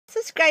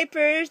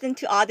subscribers and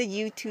to all the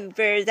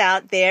YouTubers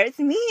out there. It's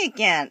me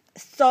again.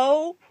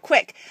 So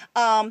quick.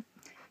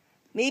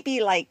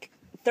 Maybe like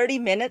 30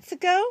 minutes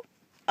ago.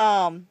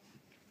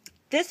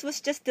 This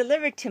was just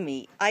delivered to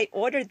me. I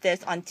ordered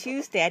this on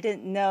Tuesday. I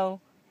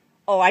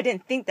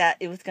didn't think that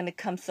it was going to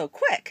come so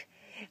quick.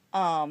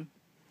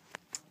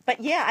 But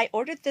yeah, I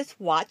ordered this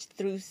watch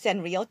through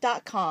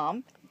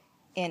Sanrio.com.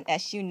 And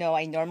as you know,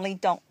 I normally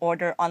don't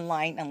order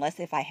online unless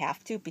if I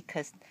have to,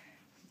 because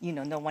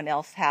no one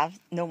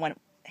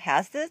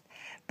has this.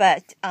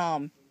 But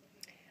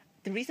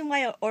the reason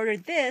why I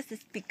ordered this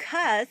is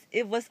because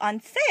it was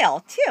on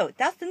sale too.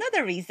 That's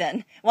another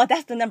reason. Well,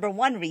 that's the number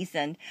one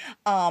reason.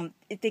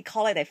 They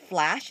call it a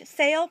flash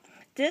sale.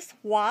 This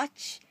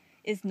watch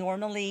is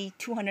normally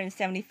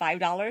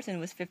 $275 and it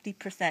was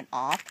 50%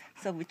 off,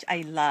 so which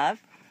I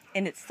love.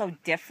 And it's so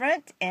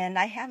different, and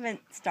I haven't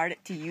started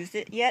to use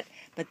it yet,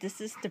 but this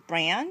is the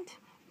brand.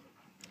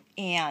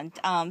 And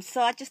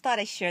so I just thought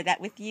I'd share that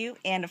with you.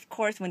 And of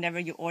course, whenever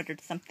you ordered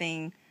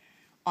something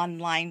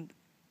online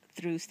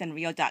through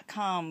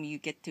Sanrio.com, you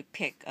get to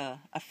pick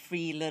a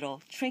free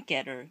little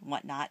trinket or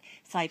whatnot.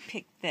 So I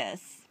picked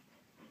this.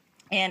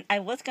 And I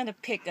was going to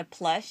pick a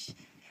plush,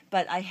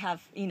 but I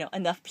have,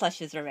 enough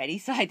plushes already.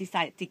 So I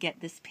decided to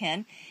get this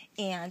pin.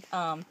 And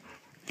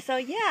so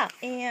yeah,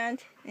 and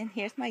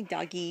here's my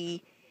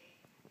doggy,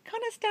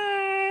 Kona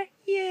Star.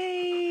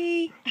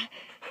 Yay!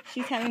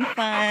 She's having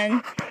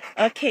fun.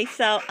 Okay,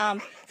 so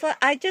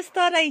I just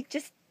thought I'd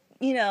just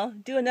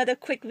do another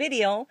quick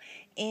video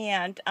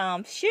and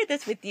share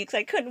this with you because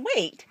I couldn't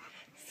wait.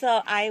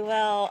 So I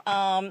will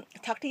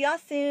talk to y'all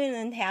soon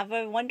and have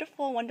a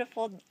wonderful,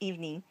 wonderful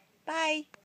evening. Bye.